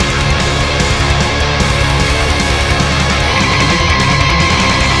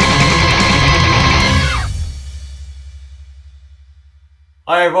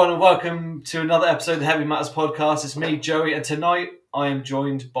Hi everyone and welcome to another episode of the Heavy Matters podcast. It's me, Joey, and tonight I am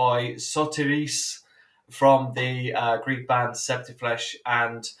joined by Sotiris from the Greek band Septiflesh,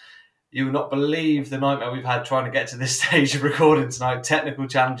 and you will not believe the nightmare we've had trying to get to this stage of recording tonight, technical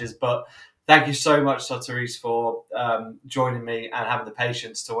challenges, but thank you so much, Sotiris, for joining me and having the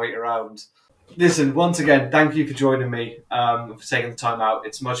patience to wait around. Listen, once again, thank you for joining me, for taking the time out.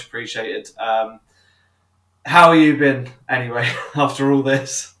 It's much appreciated. How have you been, anyway, after all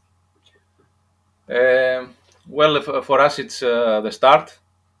this? For us, it's the start.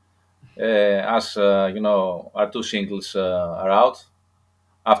 As you know, our two singles are out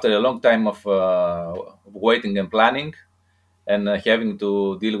after a long time of waiting and planning, and having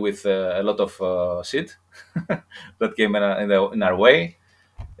to deal with a lot of shit that came in our way.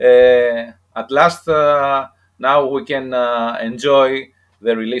 At last, now we can enjoy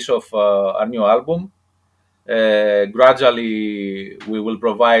the release of our new album. Gradually, we will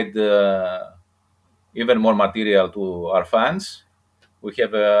provide even more material to our fans. We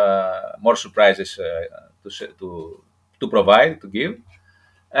have more surprises to provide, to give,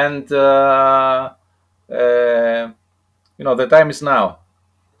 and the time is now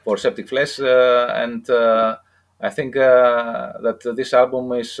for Septiflesh, and I think that this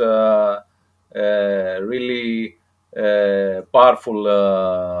album is really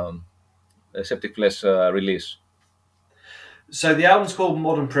powerful Septiflesh release. So the album's called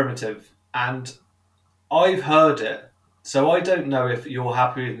Modern Primitive, and I've heard it, so I don't know if you're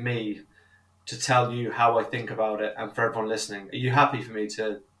happy with me to tell you how I think about it and for everyone listening. Are you happy for me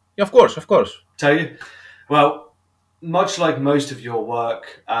to Of course, of course. tell you? Well, much like most of your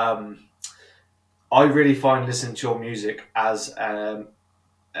work, I really find listening to your music as a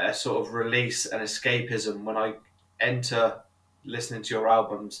sort of release and escapism when I enter listening to your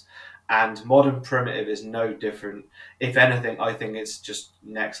albums. And Modern Primitive is no different. If anything, I think it's just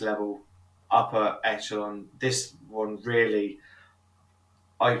next level, upper echelon. This one really,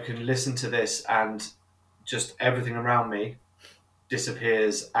 I can listen to this and just everything around me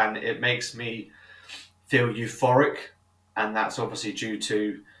disappears, and it makes me feel euphoric. And that's obviously due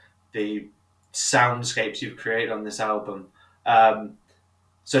to the soundscapes you've created on this album.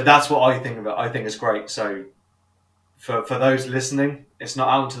 So that's what I think of it. I think it's great. So for those listening, it's not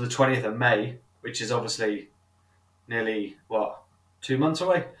out until the 20th of May, which is obviously nearly, 2 months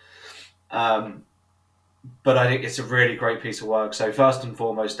away? But I think it's a really great piece of work. So first and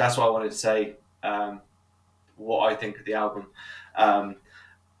foremost, that's what I wanted to say, what I think of the album. And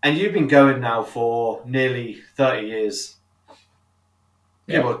you've been going now for nearly 30 years,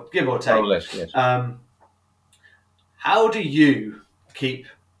 give or take. More or less, yes. How do you keep,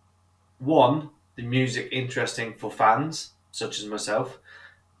 one, the music interesting for fans, such as myself,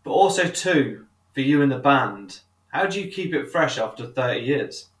 but also two, for you and the band? How do you keep it fresh after 30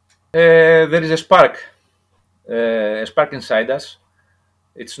 years? There is a spark inside us.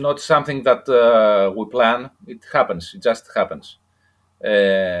 It's not something that we plan. It happens. It just happens.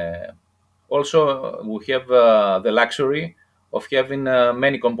 Also, we have the luxury of having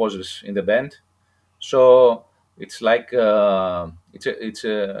many composers in the band, so it's like it's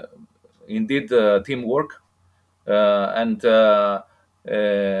indeed teamwork, and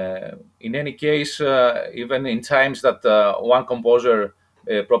in any case, even in times that one composer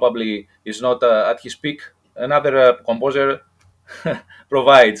probably is not at his peak, another composer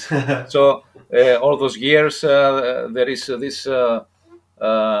provides. So all those years, there is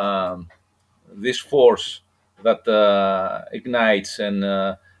this force that ignites, and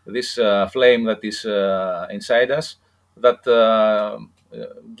this flame that is inside us, that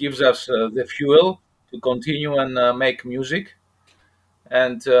gives us the fuel to continue and make music.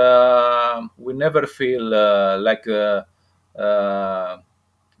 And we never feel like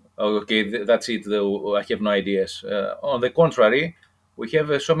okay, that's it, I have no ideas. On the contrary, we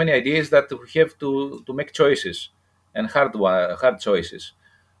have so many ideas that we have to make choices, and hard choices.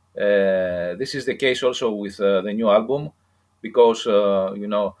 This is the case also with the new album, because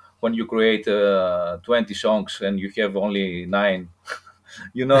when you create 20 songs and you have only 9,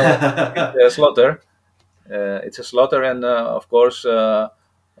 it's a slaughter. It's a slaughter, and of course, we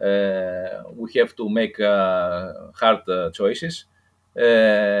have to make hard choices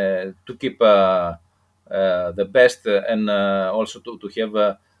to keep the best, and also to have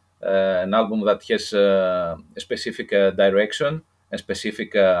an album that has a specific direction and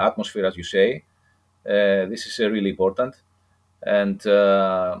specific atmosphere, as you say. This is really important, and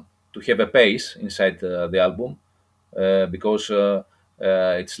to have a pace inside the album, because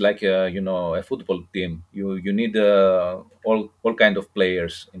it's like a football team. You need all kind of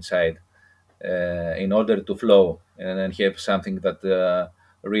players inside in order to flow and have something that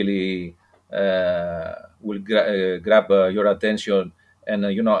really will grab your attention, and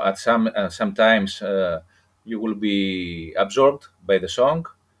at sometimes you will be absorbed by the song,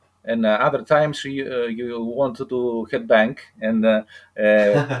 and other times you want to headbang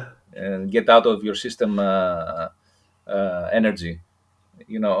and get out of your system energy.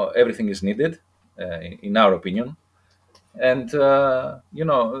 Everything is needed, in our opinion, and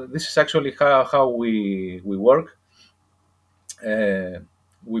this is actually how we work. uh,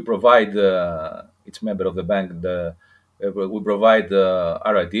 we provide each member of the bank, we provide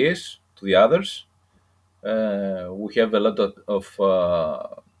our ideas to the others. We have a lot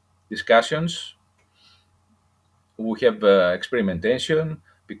of discussions. We have experimentation,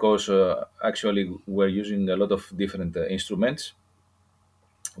 because actually we're using a lot of different instruments.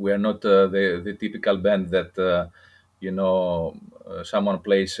 We are not the typical band that someone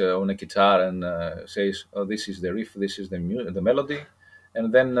plays on a guitar and says, "Oh, this is the riff, this is the melody,"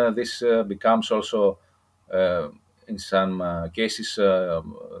 and then this becomes also, uh, in some cases,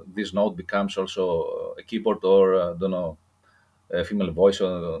 this note becomes also a keyboard, or don't know, a female voice.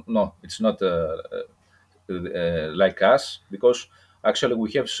 Or no, it's not like us, because actually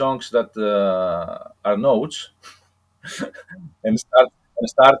we have songs that are notes, and start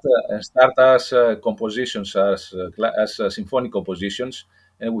as compositions, as symphonic compositions,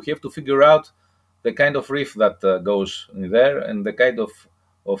 and we have to figure out the kind of riff that goes in there, and the kind of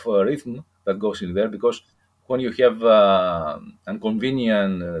rhythm that goes in there, because when you have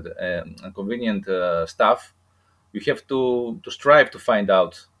inconvenient stuff, you have to strive to find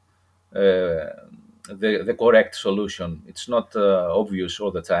out the correct solution. It's not obvious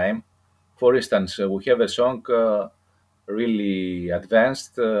all the time. For instance, we have a song really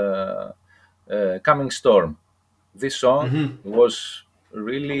advanced, Coming Storm. This song Hmm. was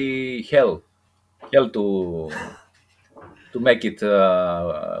really hell to make it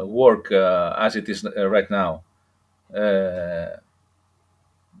work as it is right now. Uh,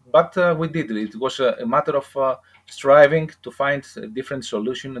 but we did. It was a matter of striving to find a different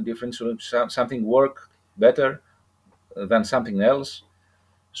solution, something work better than something else.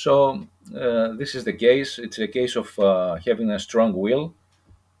 So this is the case. It's a case of having a strong will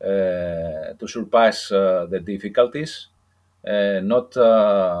to surpass the difficulties, not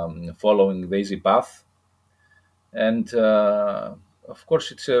following the easy path. And of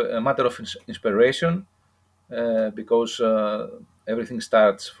course, it's a matter of inspiration, because everything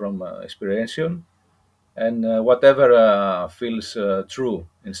starts from inspiration, and whatever feels true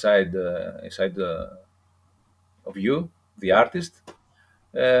inside of you, the artist.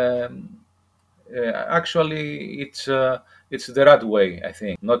 Um, Actually, it's the right way, I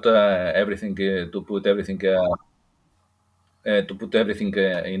think. Not everything to put everything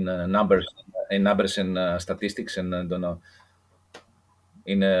in numbers and statistics, and don't know,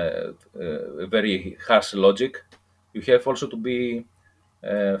 in a very harsh logic. You have also to be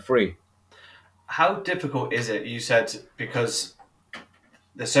free. How difficult is it? You said because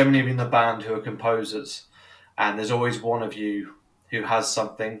there's so many of you in the band who are composers, and there's always one of you who has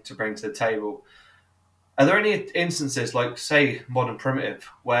something to bring to the table. Are there any instances, like say Modern Primitive,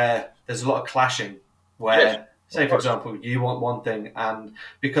 where there's a lot of clashing? Yes, Where, of say for course. example, you want one thing, and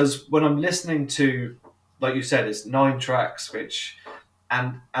because when I'm listening to, like you said, it's 9 tracks, which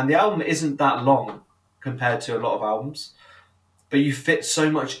and the album isn't that long compared to a lot of albums, but you fit so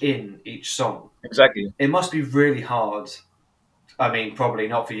much in each song. Exactly. It must be really hard. I mean, probably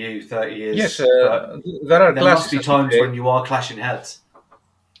not for you, 30 Yes, years, but there are there must classes, be as you times say. when you are clashing heads.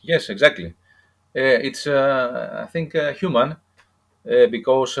 Yes, exactly. It's, I think, human,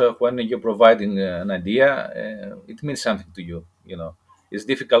 because when you're providing an idea, it means something to you. It's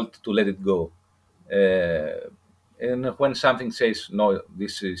difficult to let it go. And when something says no,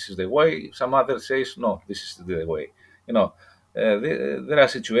 this is the way, some other says no, this is the way. You know, there are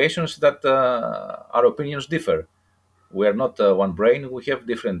situations that our opinions differ. We are not one brain. We have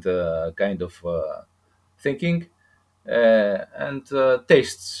different kind of thinking and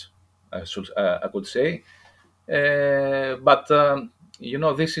tastes. I could say, but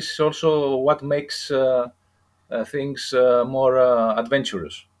this is also what makes things more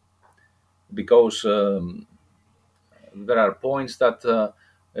adventurous, because there are points that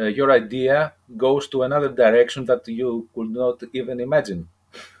your idea goes to another direction that you could not even imagine.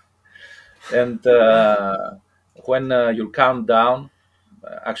 And when you calm down,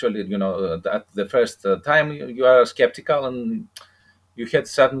 actually, at the first time you are skeptical, and you had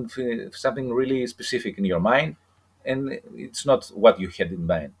something really specific in your mind, and it's not what you had in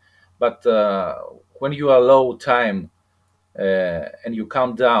mind. But when you allow time, and you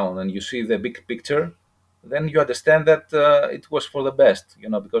calm down and you see the big picture, then you understand that it was for the best,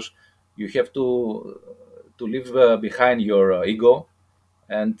 because you have to leave behind your ego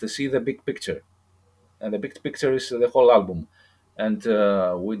and to see the big picture. And the big picture is the whole album. And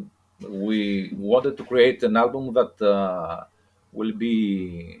we wanted to create an album that will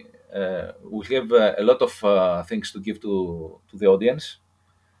be will have a lot of things to give to the audience,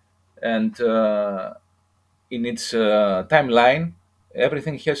 and in its timeline,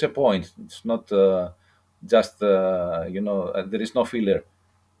 everything has a point. It's not just there is no filler,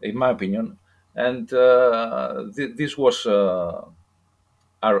 in my opinion. And this was our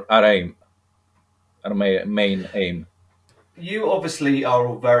aim, our main aim. You obviously are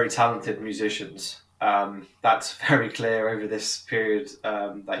all very talented musicians. That's very clear over this period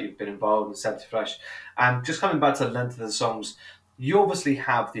that you've been involved in 70 Flash. And just coming back to the length of the songs, you obviously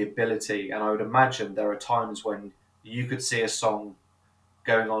have the ability, and I would imagine there are times when you could see a song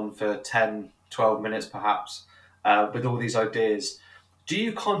going on for 10, 12 minutes perhaps, with all these ideas. Do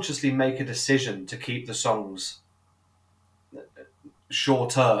you consciously make a decision to keep the songs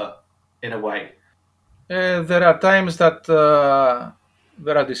shorter in a way? There are times that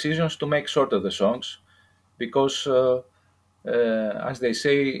there are decisions to make shorter the songs because, as they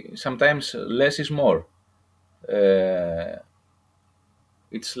say, sometimes less is more. Uh,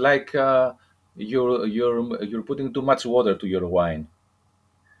 it's like you're putting too much water to your wine.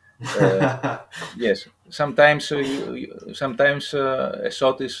 Uh, yes, sometimes sometimes a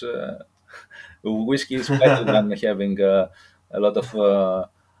shot is whiskey is better than having a lot of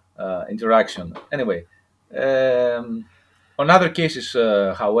interaction. Anyway, um, on other cases,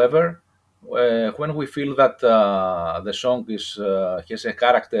 however, when we feel that the song is has a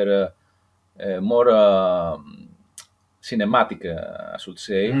character more cinematic, I should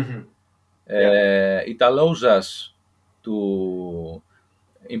say, Mhm. Yeah, it allows us to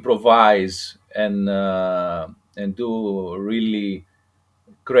improvise and do really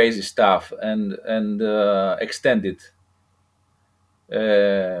crazy stuff and extend it.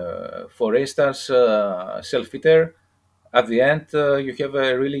 For instance, Self Eater, at the end, you have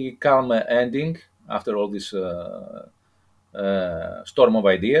a really calm ending after all this storm of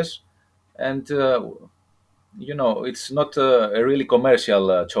ideas. And, it's not a really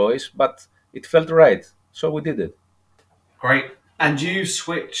commercial choice, but it felt right. So we did it. great. And you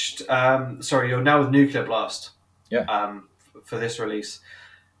switched. Sorry, you're now with Nuclear Blast Yeah. for this release.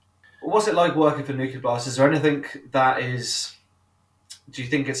 What's it like working for Nuclear Blast? Is there anything that is? Do you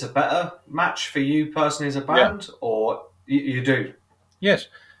think it's a better match for you personally as a Yeah. band, or you do? Yes,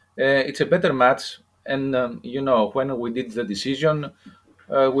 it's a better match. And when we did the decision,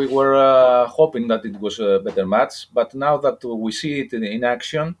 we were hoping that it was a better match. But now that we see it in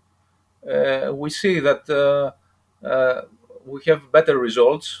action, we see that we have better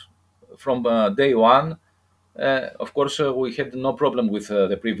results from day one. Of course, we had no problem with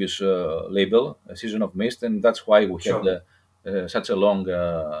the previous label, Season of Mist, and that's why we had Sure. such a long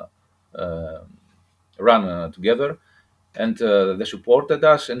uh, run together. And they supported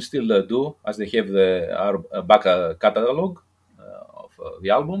us and still do, as they have our back catalog of the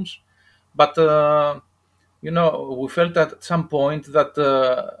albums. But we felt at some point that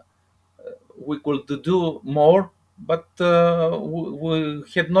we could do more, but we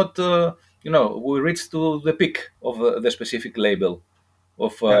had not. We reached to the peak of the specific label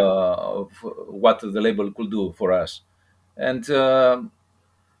Okay. of what the label could do for us, and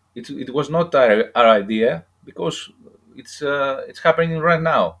it was not our idea because it's happening right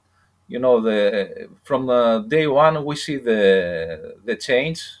now. The from day one we see the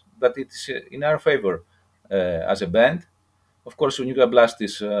change that it's in our favor as a band. Of course, Nuclear Blast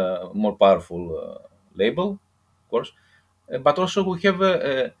is a more powerful label, of course, but also we have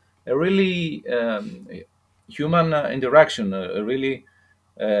a really human interaction. A really,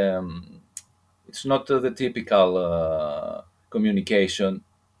 um, it's not the typical communication.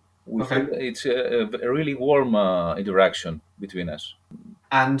 We Okay. feel it's a really warm interaction between us.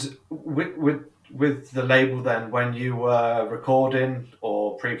 And with the label, then, when you were recording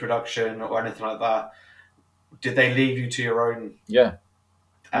or pre-production or anything like that, did they leave you to your own, Yeah,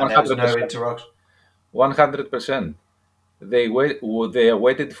 and there was no 100%. interruption? 100%. They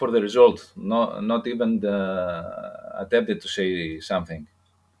waited for the result, not even attempted to say something.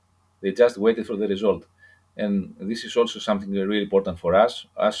 They just waited for the result, and this is also something really important for us.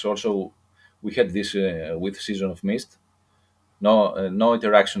 Us also, we had this with Season of Mist. No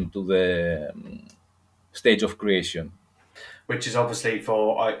interaction to the stage of creation. Which is obviously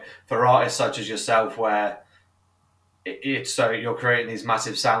for artists such as yourself, where it's so you're creating these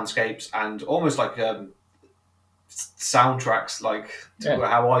massive soundscapes and almost like soundtracks, like to Yeah,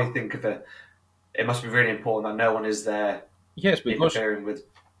 how I think of it. it must be really important that no one is there Yes, interfering with.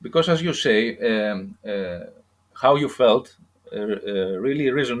 because as you say, how you felt really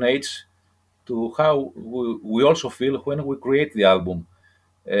resonates to how we also feel when we create the album.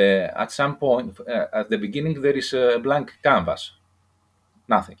 At some point, at the beginning, there is a blank canvas,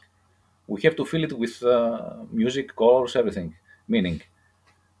 nothing. We have to fill it with music, colors, everything, meaning.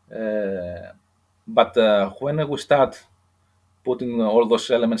 Uh, but when we start putting all those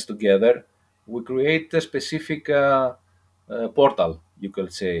elements together, we create a specific portal, you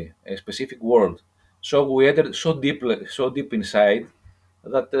could say, a specific world. So we entered so deep inside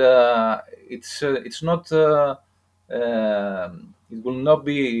that it's not. It will not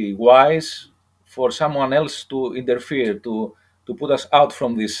be wise for someone else to interfere to put us out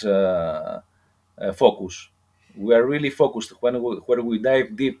from this focus. We are really focused when we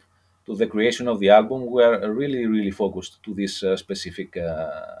dive deep to the creation of the album. We are really focused to this specific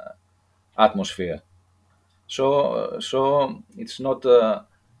atmosphere. So it's not a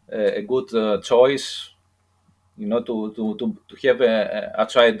good choice, to have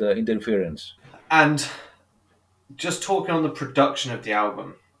outside interference. And just talking on the production of the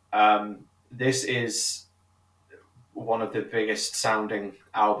album, this is one of the biggest sounding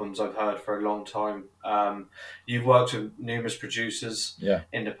albums I've heard for a long time. You've worked with numerous producers Yeah,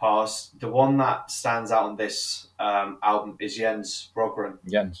 in the past. The one that stands out on this album is Jens Brogren.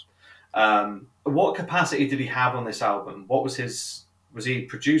 Jens. What capacity did he have on this album? What was his? Was he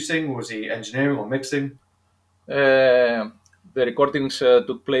producing? Or was he engineering or mixing? The recordings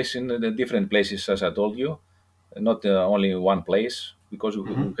took place in the different places, as I told you, not only one place, because we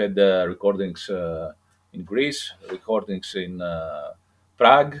Mm-hmm. had recordings in Greece, recordings in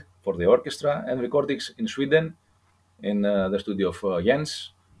Prague for the orchestra, and recordings in Sweden in the studio of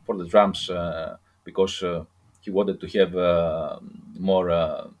Jens for the drums, because he wanted to have more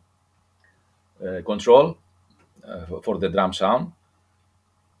control for the drum sound.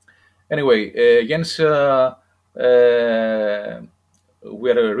 Anyway, Jens, we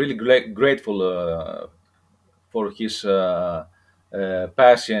are really grateful for his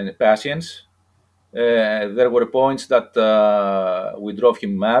patience. There were points that we drove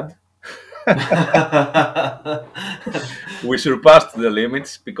him mad. We surpassed the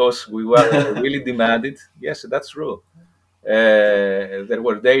limits because we were really demanded. Yes, that's true. There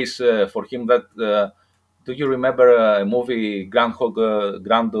were days for him that. Do you remember a movie Groundhog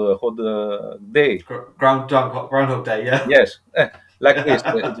Day? Groundhog Day, yeah. Yes, like this.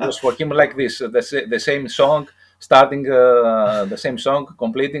 It was for him like this. The same song, starting the same song,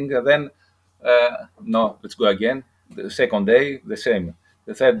 completing. Then no, let's go again. The second day, the same.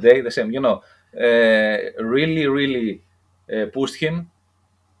 The third day, the same. Really pushed him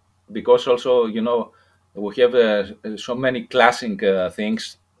because also we have so many clashing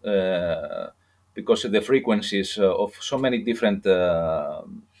things because of the frequencies of so many different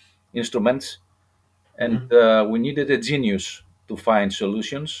instruments, and Mm-hmm. we needed a genius to find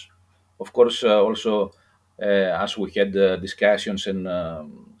solutions. Of course, also as we had discussions and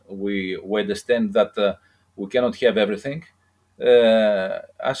we understand that we cannot have everything.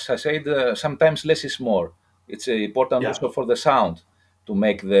 As I said, sometimes less is more. It's important Yeah. also for the sound to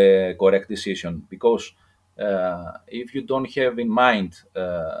make the correct decision because if you don't have in mind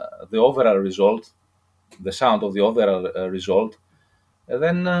the overall result, the sound of the overall result,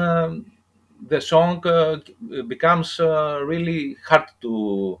 then the song becomes really hard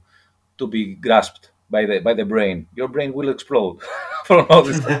to be grasped by the brain. Your brain will explode from all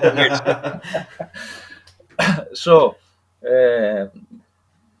this information. So uh,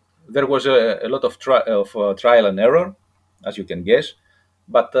 there was a lot of trial and error, as you can guess,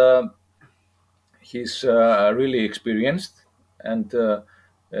 but he's really experienced and.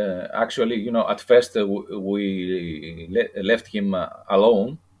 Actually, at first left him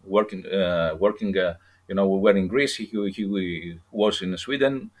alone, working. We were in Greece. He was in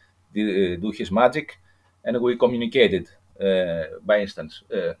Sweden, do his magic, and we communicated by instance.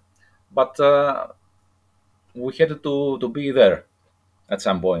 But we had to be there at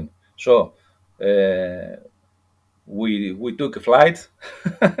some point. So uh, we took a flight.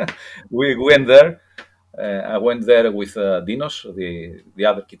 We went there. I went there with Dinos, the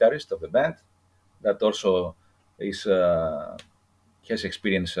other guitarist of the band, that also is has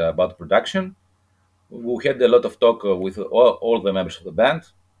experience about production. We had a lot of talk with all the members of the band,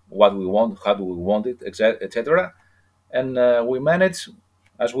 what we want, how do we want it, etc. And we managed,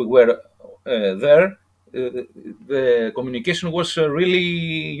 as we were there, the communication was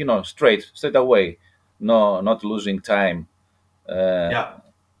really, straight away, no, not losing time. Uh, Yeah.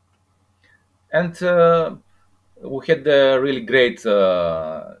 and we had a really great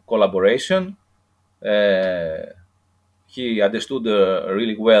collaboration. Uh, he understood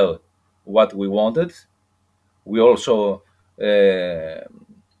really well what we wanted. We also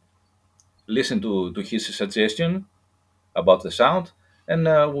listened to his suggestion about the sound, and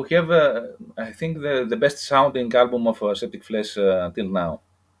we have, I think, the best sounding album of Septic Flesh until now.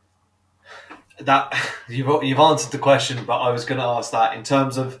 That you've answered the question, but I was going to ask that in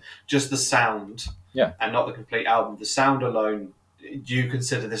terms of just the sound, Yeah. and not the complete album. The sound alone, do you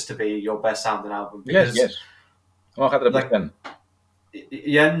consider this to be your best sounding album? Yes, yes, 100%.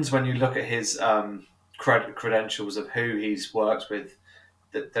 Jens, when you look at his credentials of who he's worked with,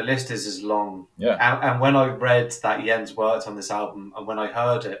 the list is as long. Yeah. And when I read that Jens worked on this album, and when I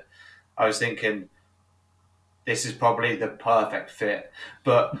heard it, I was thinking, this is probably the perfect fit.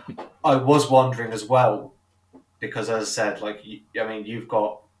 But I was wondering as well, because as I said, you've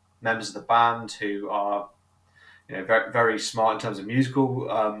got members of the band who are, very, very smart in terms of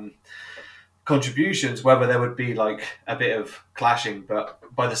musical contributions, whether there would be like a bit of clashing, but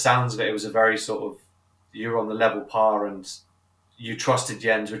by the sounds of it, it was a very sort of, you were on the level par and you trusted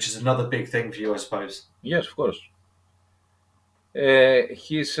Jens, which is another big thing for you, I suppose. Yes, of course.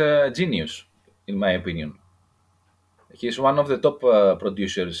 He's a genius, in my opinion. He's one of the top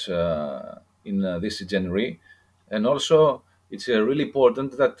producers in this genre, and also it's really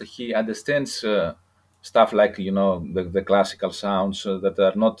important that he understands stuff like the classical sounds that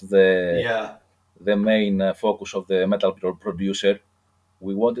are not Yeah. the main focus of the metal producer.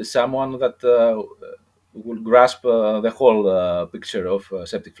 We wanted someone that will grasp the whole picture of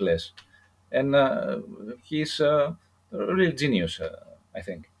Septic Flesh, and he's a real genius, I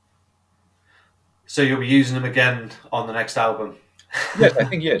think. So you'll be using them again on the next album? Yes, I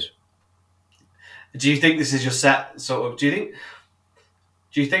think yes. Do you think this is your set sort of? Do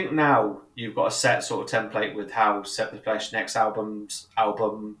you think now you've got a set sort of template with how Septic Flesh next album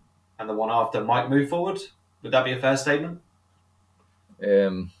and the one after might move forward? Would that be a fair statement?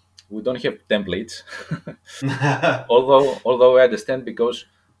 We don't have templates, although I understand, because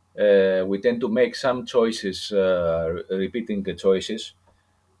we tend to make some choices, repeating the choices,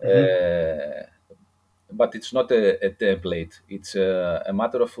 but it's not a template. It's a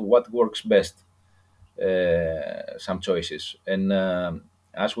matter of what works best. Some choices, and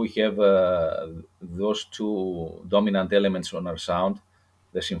as we have those two dominant elements on our sound,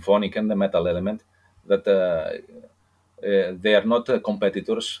 the symphonic and the metal element, that they are not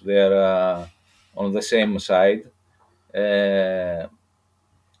competitors. They are on the same side.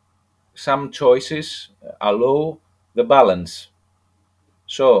 Some choices allow the balance.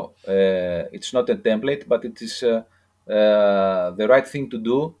 So it's not a template, but it is the right thing to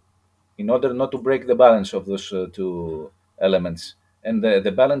do in order not to break the balance of those two elements. And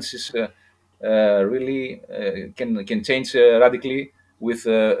the balance is really can change radically with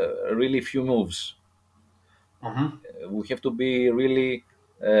really few moves. We have to be really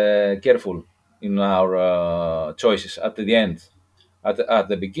careful in our choices at the end. At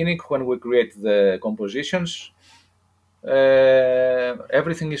the beginning, when we create the compositions,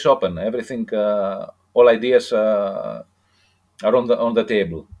 everything is open. Everything, all ideas are on the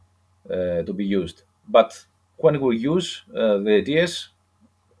table to be used. But when we use the ideas,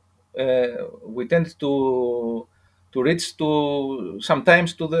 we tend to reach to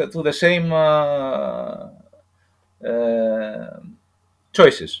sometimes to the same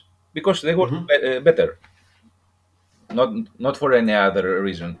choices, because they work better, not for any other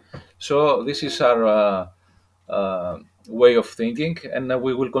reason. So this is our way of thinking, and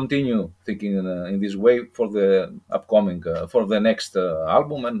we will continue thinking in this way for the upcoming, for the next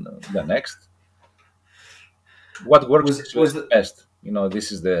album and the next. What works Was the, best?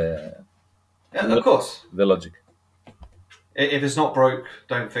 This is the of course, the logic. if it's not broke,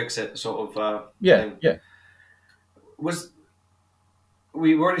 don't fix it, sort of thing. Yeah.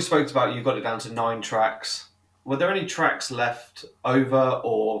 We already spoke about, you got it down to 9 tracks. Were there any tracks left over,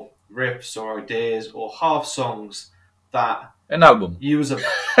 or riffs, or ideas, or half songs that an album you as a so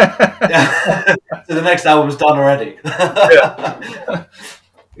the next album's done already?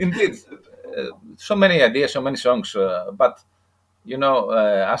 Indeed, so many ideas, so many songs, but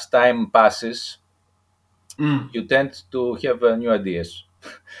as time passes, you tend to have new ideas,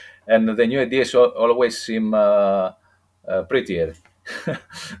 and the new ideas always seem prettier.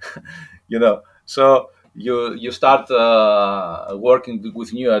 So you start working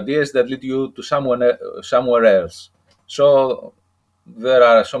with new ideas that lead you to somewhere else. So there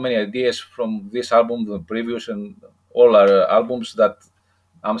are so many ideas from this album, the previous, and all our albums that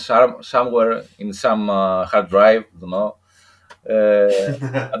I'm somewhere in some hard drive. I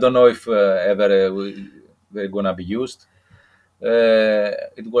don't know if ever they're gonna be used.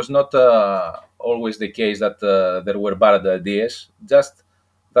 it was not always the case that there were bad ideas, just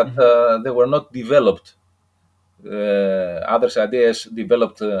that Mhm. they were not developed. Others ideas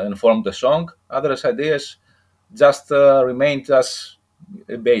developed and formed the song. Others ideas just remained as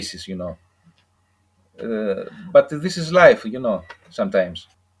a basis, but this is life, sometimes.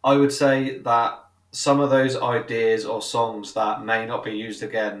 I would say that some of those ideas or songs that may not be used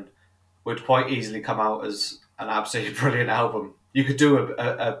again would quite easily come out as an absolutely brilliant album. You could do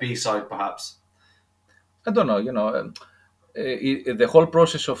a B-side perhaps. I don't know, the whole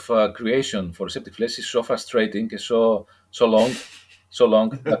process of creation for Receptive Flesh is so frustrating, so long, so long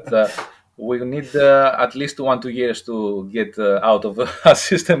that we need at least 1 2 years to get out of the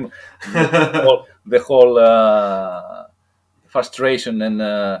system the whole frustration, and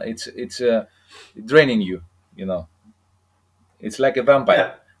it's draining you. You know, it's like a vampire.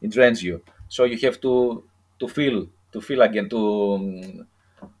 Yeah, It drains you. So you have to feel again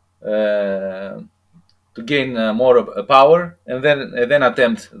uh, to gain more of power, and then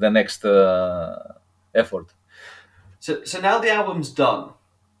attempt the next effort. so now the album's done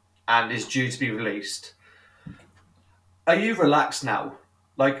and is due to be released. Are you relaxed now?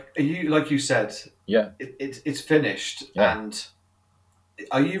 Like, are you like you said, Yeah, it's finished, yeah. and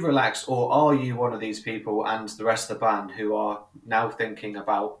are you relaxed, or are you one of these people and the rest of the band who are now thinking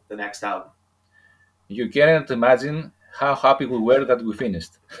about the next album? You can't imagine how happy we were that we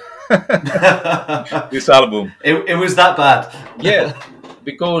finished this album. It was that bad. Yes,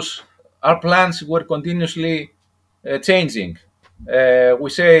 because our plans were continuously changing. We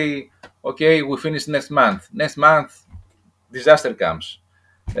say, okay, we finish next month. Next month, disaster comes.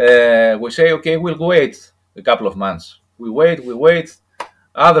 We say, okay, we'll wait a couple of months. We wait.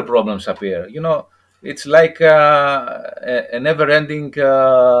 Other problems appear. It's like a never-ending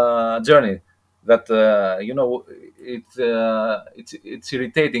journey. That it's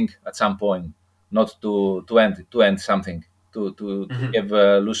irritating at some point not to end something, to Mhm. have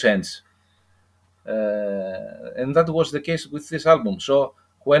loose ends, and that was the case with this album. So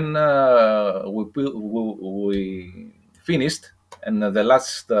when we finished, and the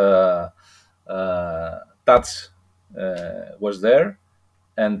last touch was there,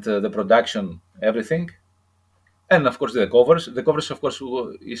 and the production, everything, and of course the covers. The covers, of course,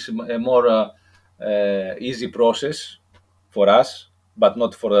 is a more easy process for us, but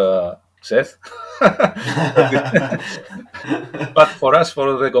not for Seth. But for us,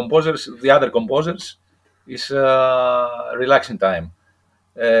 for the composers, the other composers, is relaxing time.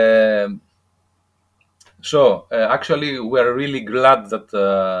 Um actually, we are really glad that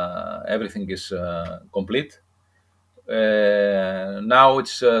everything is complete. Now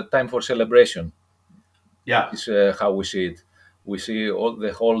it's time for celebration. Yeah. Is how we see it. We see all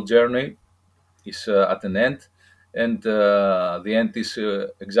the whole journey is at an end, and the end is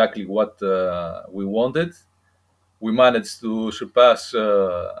exactly what we wanted. We managed to surpass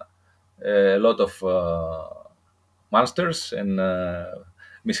a lot of monsters and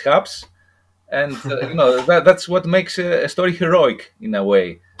mishaps, and that's what makes a story heroic in a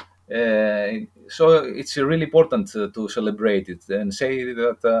way. So it's really important to celebrate it and say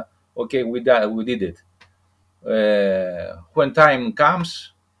that okay, we did it. When time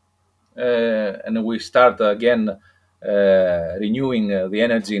comes, and we start again renewing the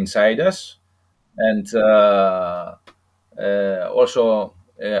energy inside us, and also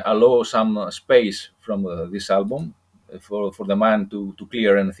allow some space from this album for the mind to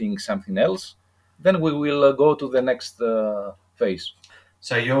clear and think something else, then we will go to the next phase.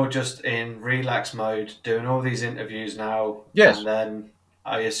 So you're just in relax mode, doing all these interviews now, Yes, and then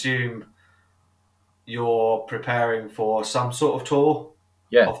I assume you're preparing for some sort of tour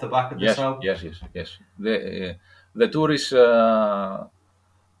yeah, off the back of this yes, album. yes, yes, yes. The tour is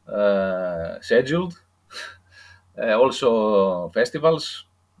scheduled. Also, festivals.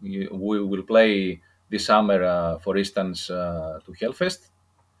 We will play this summer, for instance, to Hellfest,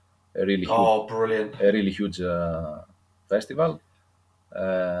 a really huge, Oh, brilliant! a really huge festival.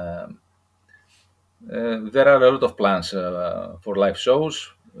 Uh, there are a lot of plans for live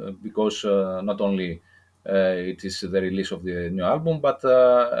shows because not only it is the release of the new album, but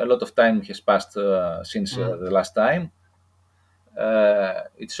a lot of time has passed since Mm. the last time.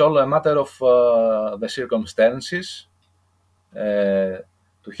 It's all a matter of the circumstances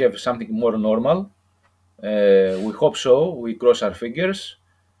to have something more normal. We hope so. We cross our fingers.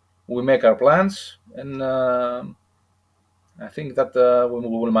 We make our plans, and I think that we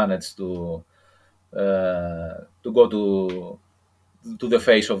will manage to go to the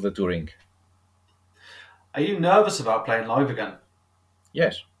face of the touring. Are you nervous about playing live again?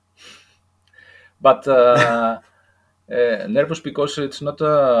 Yes, but Nervous because it's not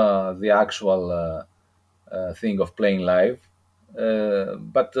the actual thing of playing live,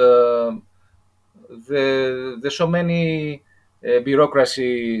 but there's so many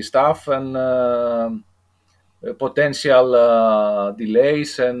bureaucracy stuff and potential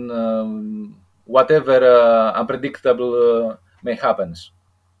delays and whatever unpredictable may happens.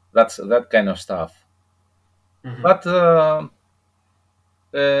 That's that kind of stuff. Hmm. But uh,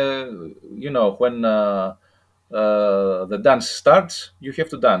 when the dance starts, you have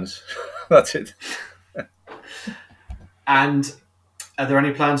to dance. That's it. And are there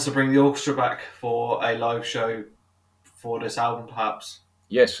any plans to bring the orchestra back for a live show for this album, perhaps?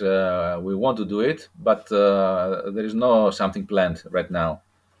 Yes, we want to do it, but there is no something planned right now.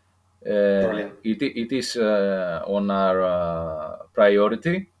 Brilliant. It is on our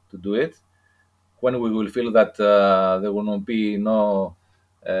priority to do it when we will feel that there will not be no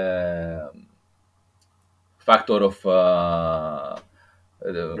uh, factor of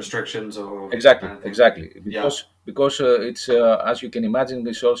Restrictions or exactly, anything? exactly, Yeah. because it's as you can imagine,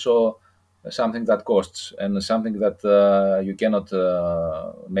 it's also something that costs and something that you cannot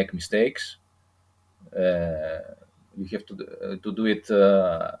make mistakes. Uh, you have to do it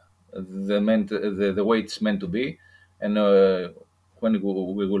the way it's meant to be, and when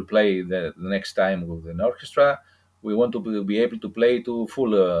we will play the next time with an orchestra, we want to be able to play to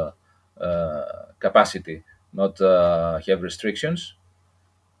full capacity, not have restrictions.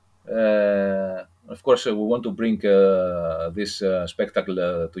 Of course, we want to bring this spectacle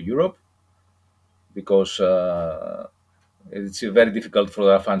to Europe because it's very difficult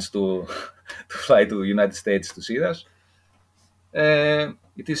for our fans to to fly to United States to see us.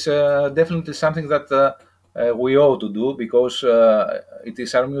 It is definitely something that we owe to do because it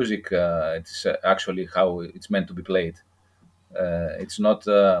is our music. It's actually how it's meant to be played. It's not.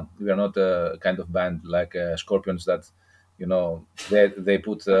 We are not a kind of band like Scorpions that, they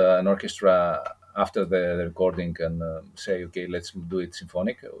put an orchestra after the recording and say, okay, let's do it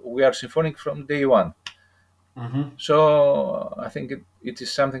symphonic. We are symphonic from day one. Hmm. So I think it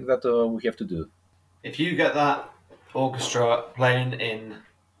is something that we have to do. If you get that orchestra playing in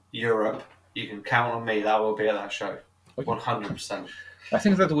Europe, you can count on me. That will be at that show. Okay. 100%. I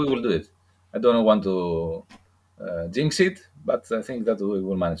think that we will do it. I don't want to jinx it, but I think that we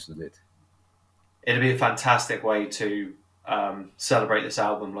will manage to do it. It'd be a fantastic way to celebrate this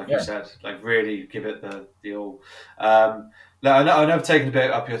album, like you Yeah, said. Like really give it the all. No, I know I've taken a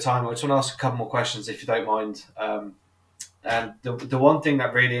bit up your time. I just want to ask a couple more questions, if you don't mind. And the one thing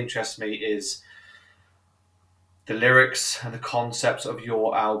that really interests me is the lyrics and the concepts of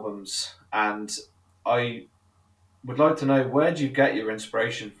your albums. And I would like to know, where do you get your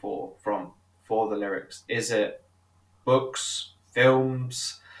inspiration for the lyrics? Is it books,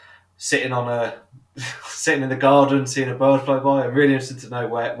 films, sitting on a sitting in the garden, seeing a bird fly by? I'm really interested to know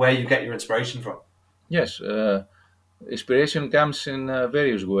where you get your inspiration from. yes. Inspiration comes in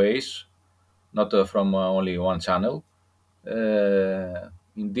various ways, not from only one channel.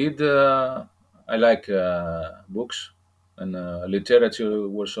 Indeed, I like books, and literature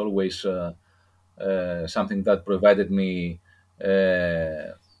was always something that provided me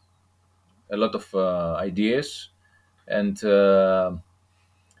a lot of ideas. And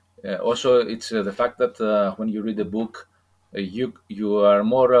also, it's the fact that when you read a book, you are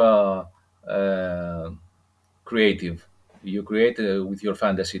more creative. You create with your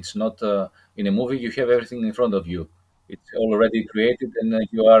fantasy. It's not in a movie. You have everything in front of you. It's already created, and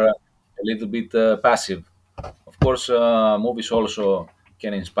you are a little bit passive. Of course, movies also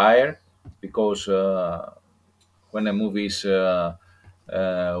can inspire because when a movie is well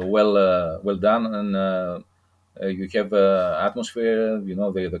done and you have atmosphere,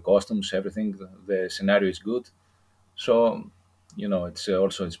 the costumes, everything, the scenario is good. So, it's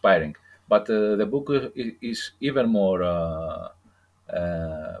also inspiring. But the book is even more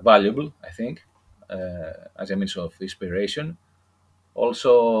valuable, I think, as a means of inspiration.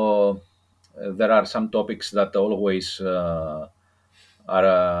 Also, there are some topics that always are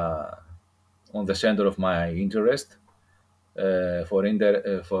on the center of my interest. For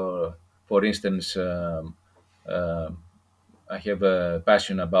instance, uh, I have a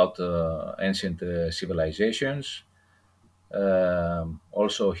passion about ancient civilizations,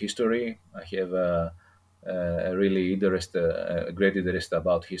 also history. I have a really a great interest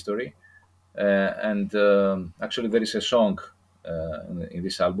about history. And actually, there is a song in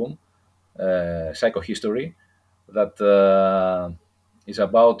this album, Psychohistory, that is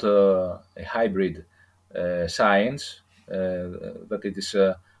about a hybrid science, that it is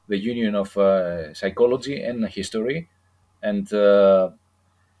the union of psychology and history. And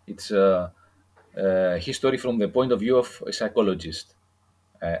it's history from the point of view of a psychologist,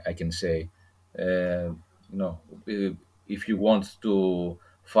 I can say. You know, if you want to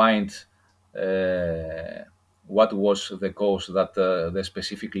find what was the cause that the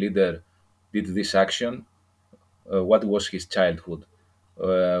specific leader did this action, what was his childhood,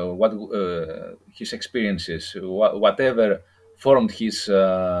 what his experiences, whatever formed his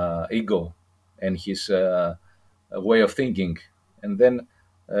ego and his way of thinking, and then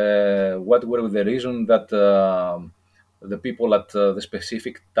what were the reason that the people at the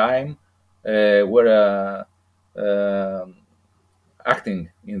specific time were acting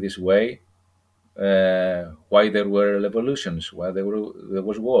in this way, why there were revolutions, why there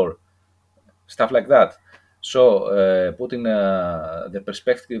was war, stuff like that. So, putting the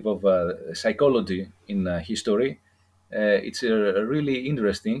perspective of psychology in history, it's really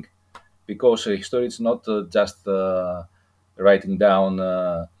interesting because history is not just writing down,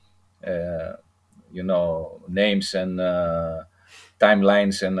 uh, names and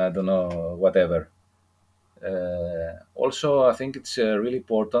timelines and I don't know whatever. Also, I think it's really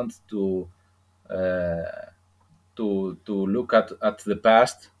important uh, to look at the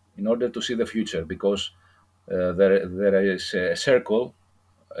past in order to see the future because there is a circle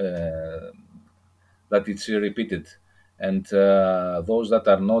uh, that it's repeated, and those that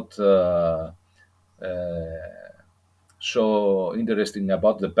are not so interesting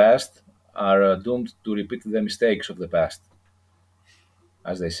about the past are doomed to repeat the mistakes of the past,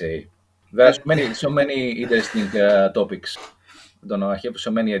 as they say. There are Uh, so many interesting topics. I don't know. I have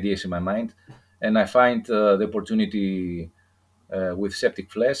so many ideas in my mind, and I find the opportunity with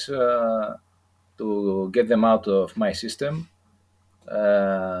Septic Flesh to get them out of my system.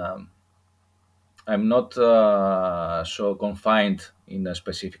 Uh, I'm not so confined in a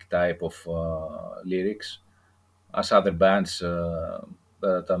specific type of lyrics as other bands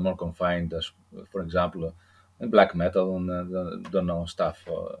that are more confined, as for example, in black metal and don't know stuff.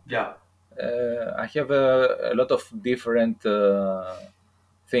 yeah. I have a lot of different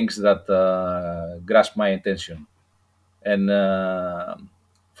things that grasp my attention. And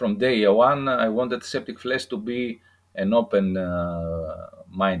from day one, I wanted Septic Flesh to be an open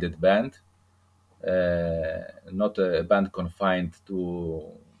minded band, not a band confined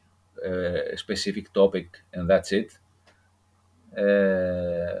to a specific topic and that's it.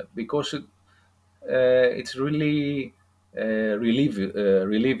 Because it's really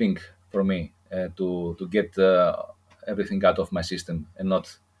relieving for me to get everything out of my system and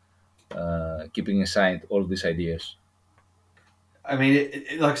not keeping aside all these ideas. I mean,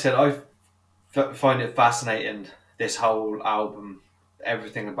 like I said, find it fascinating. This whole album,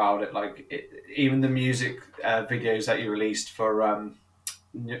 everything about it, like even the music videos that you released for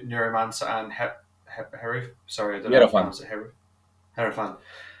Neuromancer and Herif. Sorry, I don't know how to Hierophant. pronounce it. Herifan.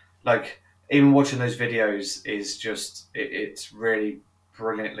 Like even watching those videos is just it's really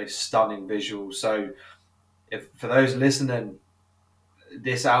brilliantly stunning visual. So if for those listening,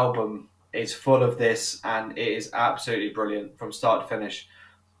 this album is full of this and it is absolutely brilliant from start to finish.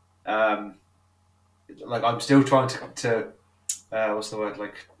 Um, like I'm still trying to what's the word,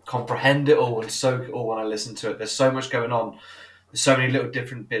 like comprehend it all and soak it all when I listen to it. There's so much going on. There's so many little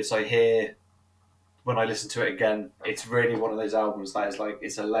different bits I hear when I listen to it again. It's really one of those albums that is like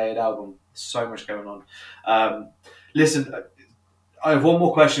it's a layered album. So much going on. Listen, I have one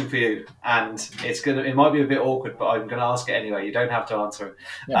more question for you, and it might be a bit awkward, but I'm gonna ask it anyway. You don't have to answer it.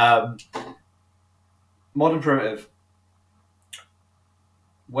 Yeah. Modern Primitive,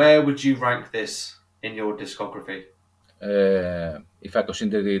 where would you rank this in your discography? If I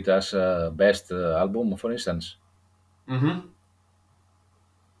consider it as a best album, for instance, Mm-hmm.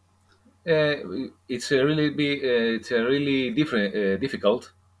 uh, it's a really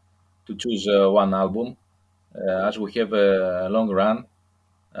difficult to choose one album as we have a long run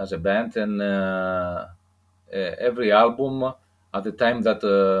as a band, and every album at the time that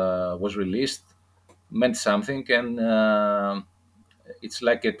was released meant something, and it's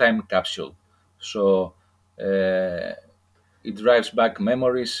like a time capsule. So uh, it drives back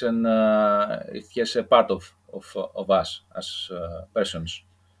memories, and it has a part of us as persons.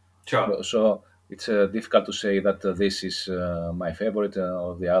 Sure. So it's difficult to say that this is my favorite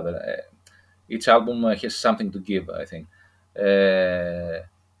or the other. Each album has something to give, I think.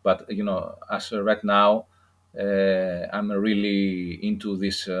 But as right now, I'm really into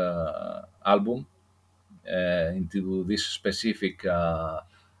this album, into this specific uh,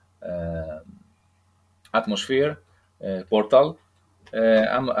 atmosphere portal.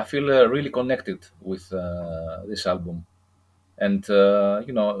 I feel really connected with this album, and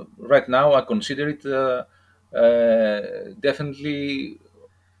right now I consider it definitely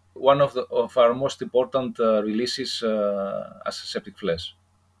one of our most important releases as Septic Flesh.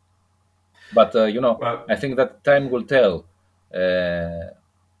 But Well, I think that time will tell. Uh,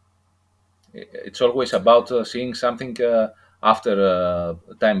 it's always about seeing something after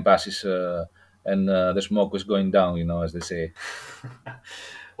time passes and the smoke is going down, as they say.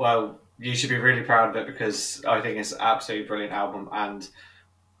 well, you should be really proud of it because I think it's an absolutely brilliant album, and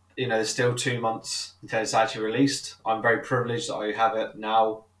there's still 2 months until it's actually released. I'm very privileged that I have it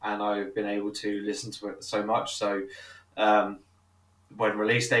now, and I've been able to listen to it so much. So, um, when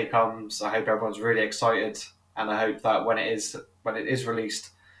release day comes, I hope everyone's really excited, and I hope that when it is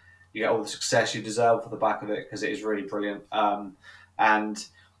released, you get all the success you deserve for the back of it because it is really brilliant. And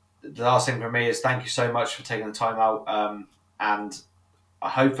the last thing for me is thank you so much for taking the time out, and I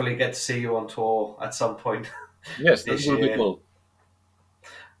hopefully get to see you on tour at some point Yes, that this will be year, cool.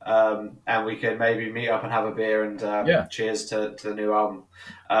 and we can maybe meet up and have a beer and Yeah, cheers to the new album.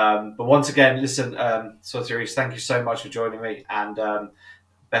 But once again, listen, Sotiris, thank you so much for joining me, and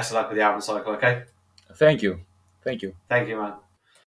best of luck with the album cycle. Okay, thank you. Thank you. thank you, man.